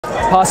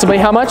Possibly.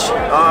 How much?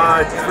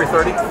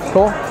 330.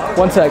 Cool.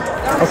 1 sec.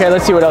 Okay,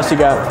 let's see what else you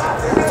got.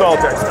 It's all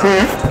text.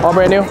 All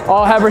brand new?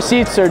 All have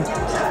receipts or?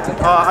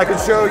 I can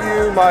show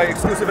you my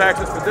exclusive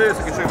access for this.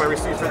 I can show you my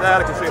receipt for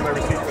that. I can show you my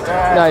receipt for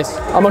that. Nice.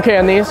 I'm okay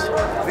on these.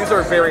 These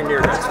are very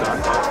near dead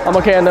stock. I'm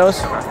okay on those.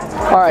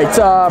 All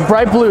right,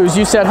 bright blues.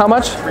 You said how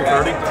much?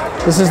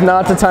 330. This is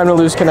not the time to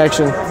lose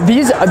connection.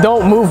 These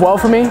don't move well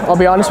for me, I'll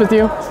be honest with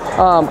you.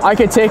 I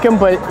could take them,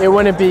 but it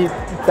wouldn't be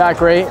that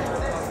great.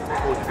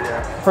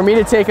 For me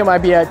to take them,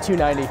 I'd be at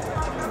 290.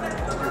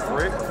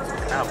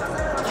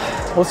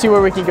 We'll see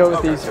where we can go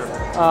with these.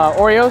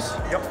 Oreos?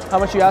 Yep. How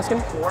much are you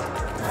asking?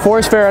 4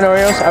 is fair on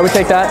Oreos. I would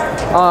take that.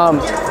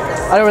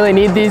 I don't really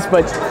need these,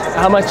 but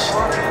how much?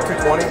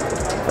 220.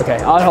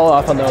 Okay, I'll hold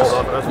off on those.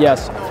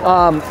 Yes.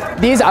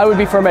 These I would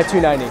be firm at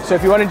 290. So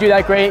if you want to do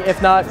that, great.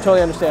 If not,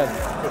 totally understand.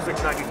 So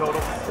 690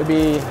 total. It'd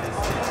be,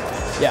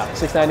 yeah,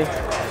 690.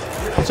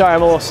 I'm sorry,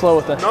 I'm a little slow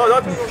with the. No,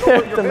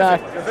 the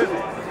Mac. You're busy.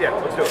 Yeah,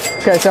 let's do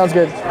it. Okay, sounds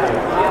good.